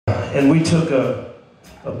and we took a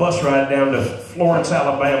bus ride down to Florence,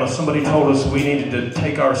 Alabama. Somebody told us we needed to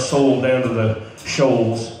take our soul down to the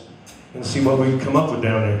shoals and see what we could come up with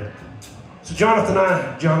down there. So Jonathan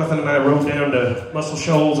and I rode down to Muscle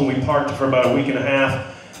Shoals, and we parked for about a week and a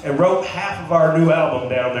half and wrote half of our new album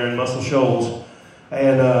down there in Muscle Shoals.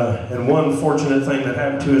 And one fortunate thing that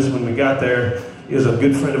happened to us when we got there is a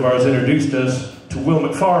good friend of ours introduced us to Will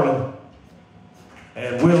McFarlane.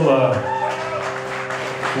 And Will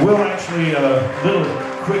actually, a little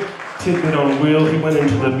quick tidbit on Will, he went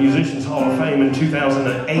into the Musicians Hall of Fame in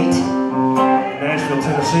 2008 in Nashville,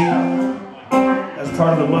 Tennessee, as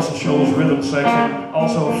part of the Muscle Shoals rhythm section.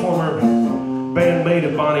 Also a former bandmate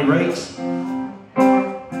of Bonnie Raitt's.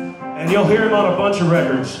 And you'll hear him on a bunch of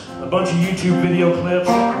records, a bunch of YouTube video clips,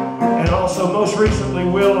 and also most recently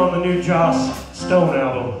Will on the new Joss Stone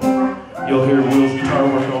album. You'll hear Will's guitar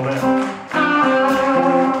work on that.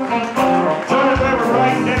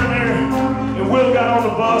 Will got on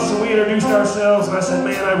the bus and we introduced ourselves, and I said,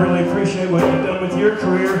 man, I really appreciate what you've done with your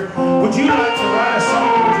career. Would you like to write a song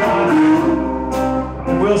with John?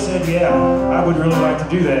 And Will said, yeah, I would really like to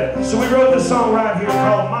do that. So we wrote this song right here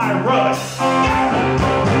called My Rush.